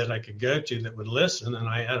VA that I could go to that would listen. And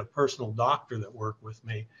I had a personal doctor that worked with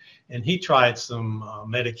me, and he tried some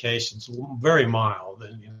medications, very mild.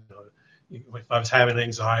 And, if I was having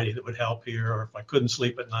anxiety, that would help here, or if I couldn't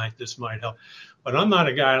sleep at night, this might help. But I'm not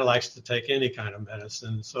a guy that likes to take any kind of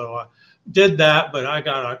medicine. So I did that, but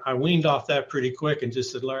I weaned off that pretty quick and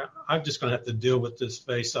just said, Larry, I'm just going to have to deal with this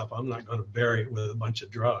face up. I'm not going to bury it with a bunch of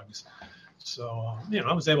drugs. So,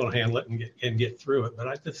 I was able to handle it and get through it. But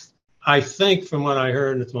I think from what I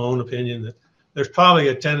heard, and it's my own opinion, that there's probably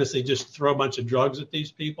a tendency just to throw a bunch of drugs at these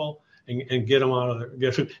people and get them out of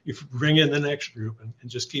there. You bring in the next group and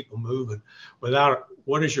just keep them moving without,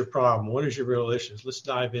 what is your problem? What is your real issues? Let's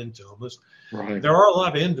dive into them. Right. There are a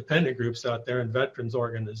lot of independent groups out there and veterans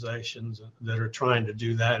organizations that are trying to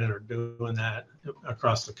do that and are doing that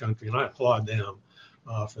across the country. And I applaud them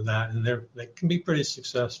for that. And they can be pretty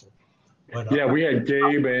successful. But, we had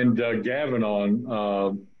Gabe and Gavin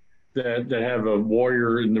on that have a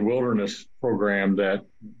Warrior in the Wilderness program that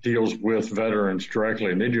deals with veterans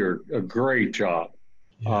directly, and they do a great job.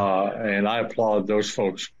 And I applaud those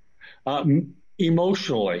folks.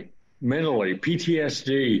 Emotionally, mentally,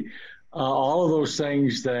 PTSD, all of those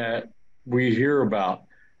things that we hear about.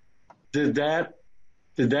 Did that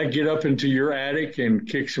get up into your attic and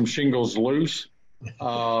kick some shingles loose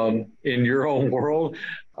in your own world?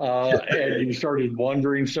 And you started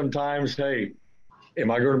wondering sometimes, hey, am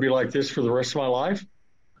I going to be like this for the rest of my life?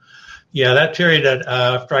 Yeah, that period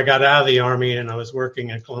after I got out of the Army and I was working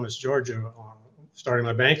in Columbus, Georgia, starting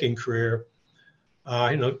my banking career,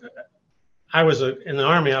 I was in the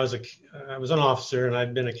Army. I was an officer, and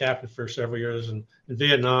I'd been a captain for several years. And in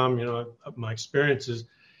Vietnam, my experiences.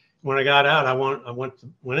 When I got out, I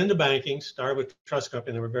went into banking, started with a trust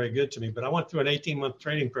company. They were very good to me, but I went through an 18-month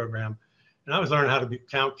training program, and I was learning how to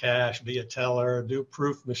count cash, be a teller, do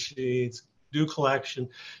proof machines, do collection,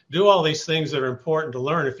 do all these things that are important to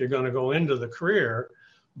learn if you're going to go into the career.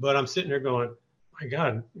 But I'm sitting there going, my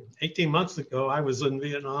God, 18 months ago, I was in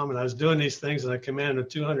Vietnam and I was doing these things and I commanded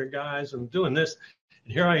 200 guys and doing this.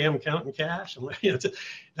 And here I am counting cash. And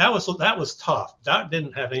that was tough. That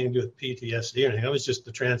didn't have anything to do with PTSD or anything. That was just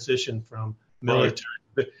the transition from military.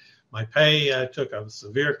 Right. My pay took a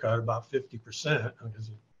severe cut, about 50%,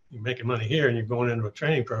 because you're making money here and you're going into a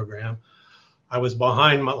training program. I was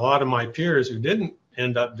behind a lot of my peers who didn't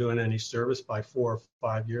end up doing any service by 4 or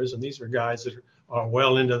 5 years. And these were guys that are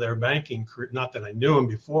well into their banking career. Not that I knew them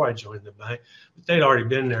before I joined the bank, but they'd already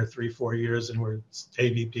been there 3-4 years and were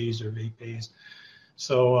AVPs or VPs.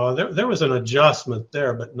 So there was an adjustment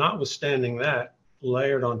there, but notwithstanding that,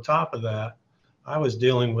 layered on top of that, I was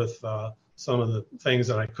dealing with some of the things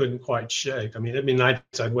that I couldn't quite shake. I mean, it'd be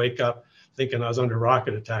nights I'd wake up thinking I was under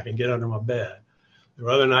rocket attack and get under my bed. There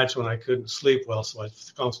were other nights when I couldn't sleep well, so I'd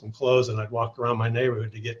put on some clothes and I'd walk around my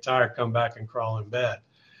neighborhood to get tired, come back and crawl in bed.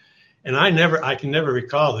 And I can never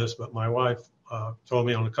recall this, but my wife told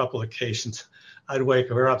me on a couple of occasions, I'd wake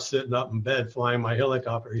her up sitting up in bed, flying my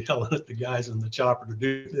helicopter, yelling at the guys in the chopper to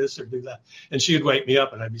do this or do that. And she'd wake me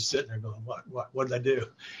up and I'd be sitting there going, what did I do?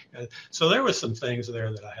 And so there were some things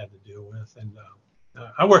there that I had to deal with. And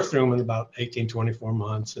I worked through them in about 18, 24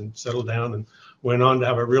 months and settled down and went on to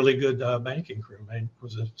have a really good banking career. I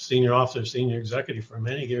was a senior officer, senior executive for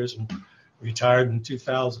many years and retired in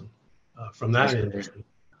 2000 from that industry.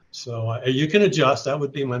 So you can adjust. That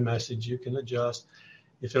would be my message. You can adjust.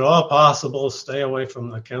 If at all possible, stay away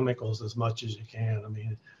from the chemicals as much as you can. I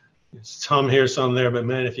mean, it's some here, some there, but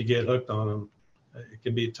man, if you get hooked on them, it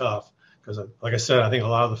can be tough. Because like I said, I think a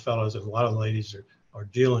lot of the fellows and a lot of the ladies are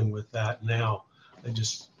dealing with that now. They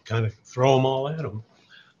just kind of throw them all at them.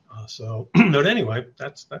 But anyway,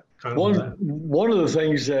 that's that kind of one of the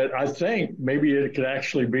things that I think maybe it could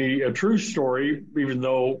actually be a true story, even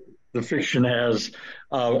though the fiction has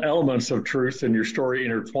elements of truth and your story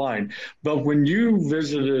intertwined. But when you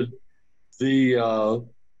visited the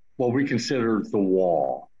what we consider the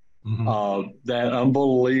wall, that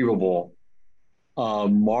unbelievable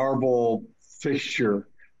marble fixture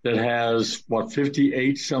that has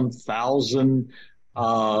 58 some thousand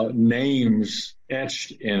names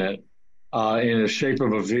etched in it in the shape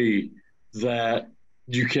of a V, that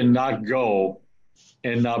you cannot go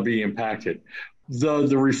and not be impacted.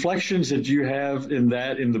 The reflections that you have in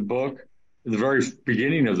the book, in the very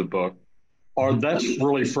beginning of the book, that's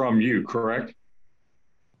really from you, correct?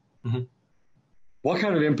 Mm-hmm. What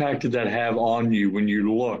kind of impact did that have on you when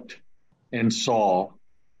you looked and saw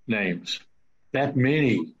names, that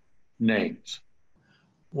many names?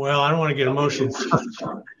 Well, I don't want to get emotional,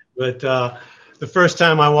 but the first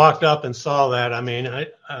time I walked up and saw that, I mean,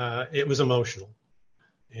 it was emotional.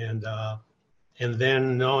 And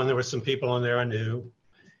then knowing there were some people in there I knew.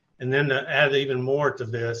 And then to add even more to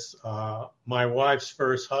this, my wife's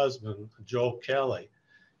first husband, Joel Kelly,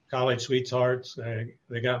 college sweethearts,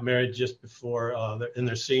 they got married just before, in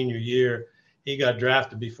their senior year. He got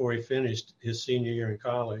drafted before he finished his senior year in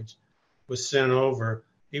college, was sent over.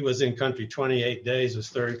 He was in country 28 days, his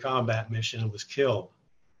third combat mission, and was killed.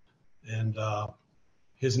 And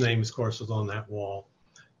his name, of course, was on that wall.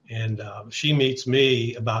 And she meets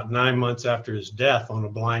me about 9 months after his death on a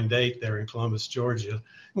blind date there in Columbus, Georgia.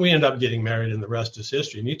 And we end up getting married, and the rest is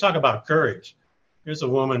history. And you talk about courage. Here's a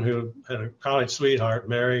woman who had a college sweetheart,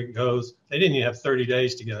 married, goes. They didn't even have 30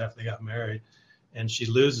 days together after they got married. And she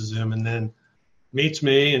loses him and then meets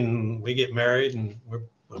me, and we get married. And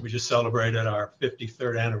we just celebrated our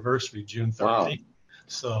 53rd anniversary, June 13th. Wow.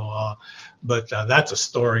 So, but that's a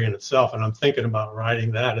story in itself. And I'm thinking about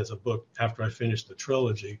writing that as a book after I finish the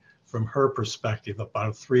trilogy from her perspective, about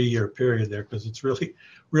a 3-year period there, because it's really,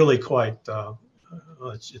 really quite,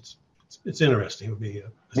 it's interesting. It would be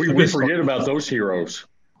we forget about those heroes.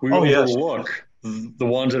 We overlook the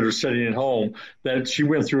ones that are sitting at home, that she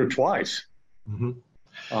went through it twice. Mm-hmm.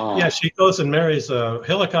 Yeah, she goes and marries a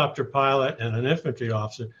helicopter pilot and an infantry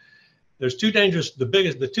officer. There's two most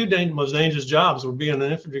dangerous jobs were being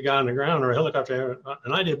an infantry guy on the ground or a helicopter,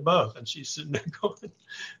 and I did both. And she's sitting there going,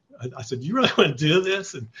 I said, "You really want to do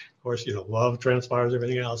this?" And of course, love transpires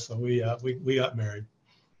everything else. So we got married.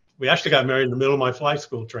 We actually got married in the middle of my flight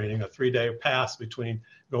school training, a 3-day pass between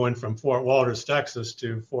going from Fort Walters, Texas,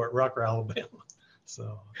 to Fort Rucker, Alabama.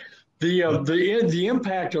 So. The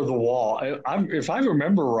impact of the wall, if I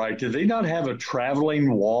remember right, did they not have a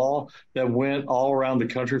traveling wall that went all around the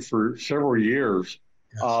country for several years?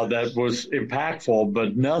 Yes. That was impactful,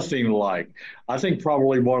 but nothing like, I think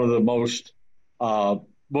probably one of the most,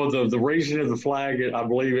 the raising of the flag, I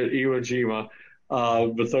believe at Iwo Jima,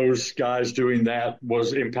 but those guys doing that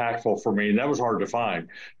was impactful for me, and that was hard to find.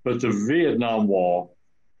 But the Vietnam Wall,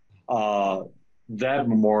 that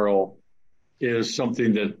memorial is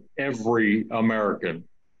something that every American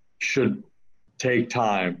should take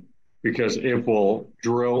time, because it will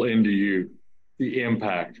drill into you the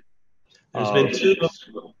impact. There's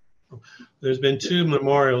been two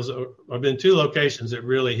memorials, or been two locations that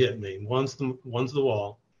really hit me. One's the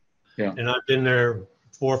wall, and I've been there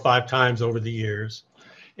 4 or 5 times over the years.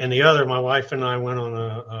 And the other, my wife and I went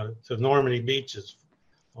on to Normandy beaches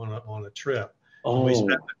on a trip. Oh. And we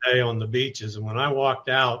spent the day on the beaches. And when I walked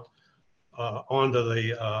out onto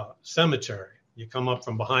the cemetery, you come up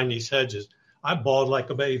from behind these hedges, I bawled like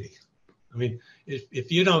a baby. I mean,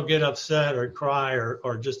 if you don't get upset or cry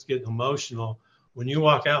or just get emotional, when you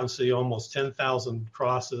walk out and see almost 10,000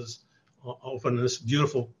 crosses open in this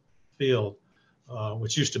beautiful field,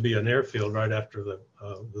 which used to be an airfield right after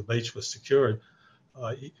the beach was secured,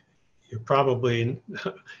 you're probably,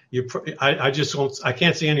 I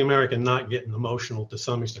can't see any American not getting emotional to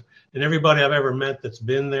some extent. And everybody I've ever met that's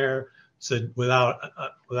been there said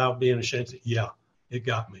without being ashamed, said, yeah, it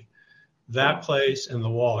got me. That place and the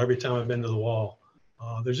wall, every time I've been to the wall,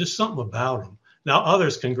 there's just something about them. Now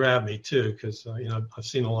others can grab me too, because I've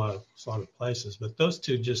seen a lot of places, but those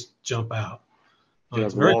two just jump out.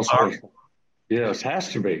 It's very powerful. Yes,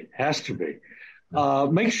 has to be.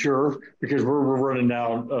 Make sure, because we're running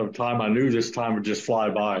out of time. I knew this time would just fly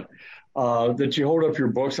by. That you hold up your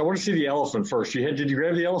books. I want to see the elephant first. Did you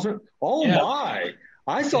grab the elephant? Oh yeah. My!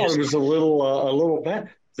 I thought it was a little bad.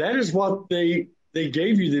 That is what they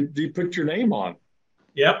gave you. They put your name on.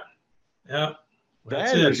 Yep. Yeah.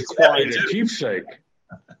 That is quite a keepsake.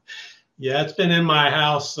 Yeah, it's been in my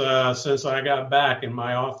house since I got back in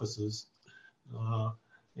my offices.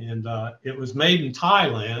 And it was made in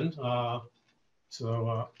Thailand.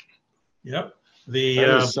 Yep.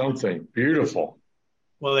 That is something beautiful.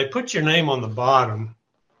 Well, they put your name on the bottom.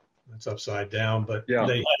 It's upside down, but they had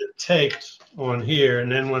it taped on here.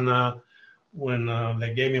 And then when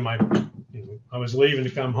they gave me I was leaving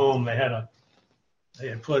to come home, they had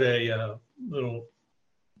put a little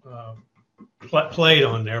plate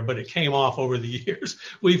on there, but it came off over the years.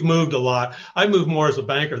 We've moved a lot. I moved more as a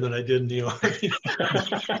banker than I did in the Army.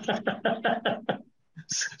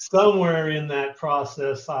 Somewhere in that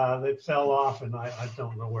process, they fell off, and I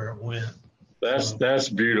don't know where it went. That's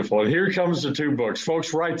beautiful. And here comes the two books.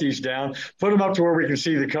 Folks, write these down. Put them up to where we can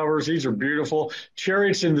see the covers. These are beautiful.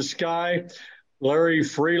 Chariots in the Sky, Larry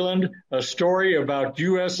Freeland, a story about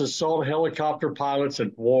U.S. assault helicopter pilots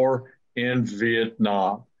at war in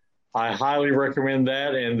Vietnam. I highly recommend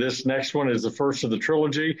that. And this next one is the first of the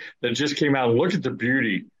trilogy that just came out. Look at the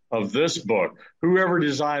beauty of this book. Whoever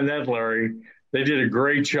designed that, Larry, they did a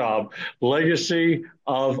great job. Legacy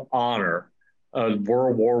of Honor, a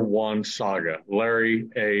World War I saga. Larry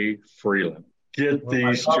A. Freeland. Get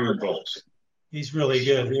these two books. He's really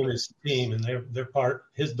good. He and his team, and they're part.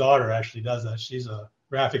 His daughter actually does that. She's a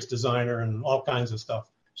graphics designer and all kinds of stuff.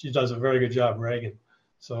 She does a very good job, Reagan.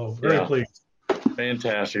 So very pleased.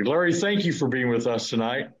 Fantastic. Larry, thank you for being with us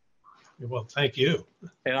tonight. Well, thank you.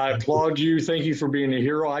 And I applaud you. Thank you for being a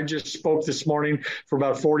hero. I just spoke this morning for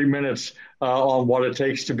about 40 minutes on what it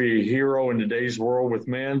takes to be a hero in today's world with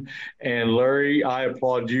men. And Larry, I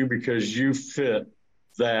applaud you because you fit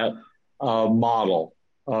that model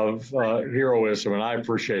of heroism, and I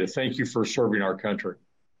appreciate it. Thank you for serving our country.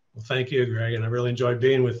 Well, thank you, Greg, and I really enjoyed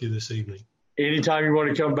being with you this evening. Anytime you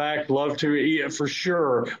want to come back, love to. For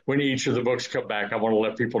sure, when each of the books come back, I want to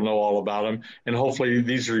let people know all about them. And hopefully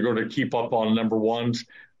these are going to keep up on number ones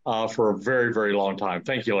for a very, very long time.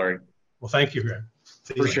 Thank you, Larry. Well, thank you, Greg.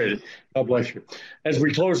 Appreciate it. God bless you. As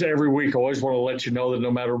we close every week, I always want to let you know that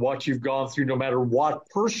no matter what you've gone through, no matter what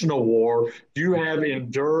personal war you have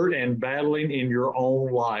endured and battling in your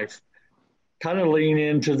own life, kind of lean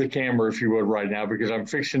into the camera, if you would, right now, because I'm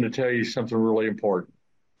fixing to tell you something really important.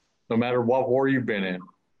 No matter what war you've been in,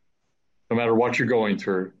 no matter what you're going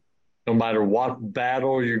through, no matter what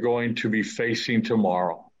battle you're going to be facing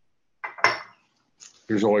tomorrow,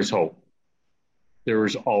 there's always hope. There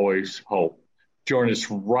is always hope. Join us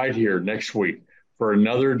right here next week for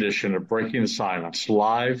another edition of Breaking the Silence,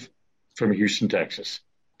 live from Houston, Texas.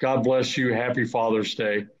 God bless you. Happy Father's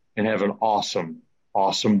Day, and have an awesome,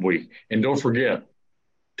 awesome week. And don't forget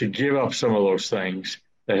to give up some of those things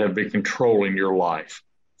that have been controlling your life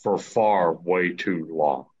for far way too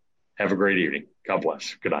long. Have a great evening. God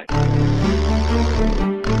bless. Good night.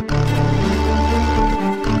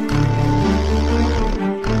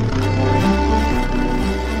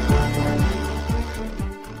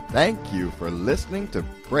 Thank you for listening to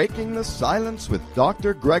Breaking the Silence with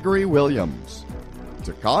Dr. Gregory Williams.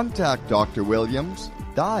 To contact Dr. Williams,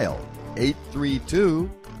 dial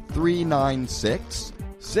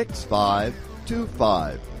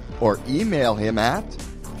 832-396-6525 or email him at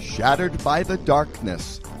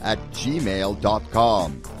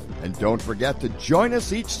shatteredbythedarkness@gmail.com. And don't forget to join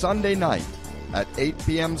us each Sunday night at 8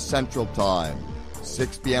 p.m. Central Time,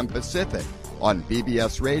 6 p.m. Pacific on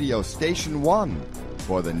BBS Radio Station 1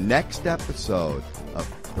 for the next episode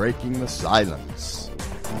of Breaking the Silence.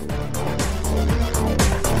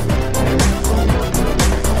 Bye.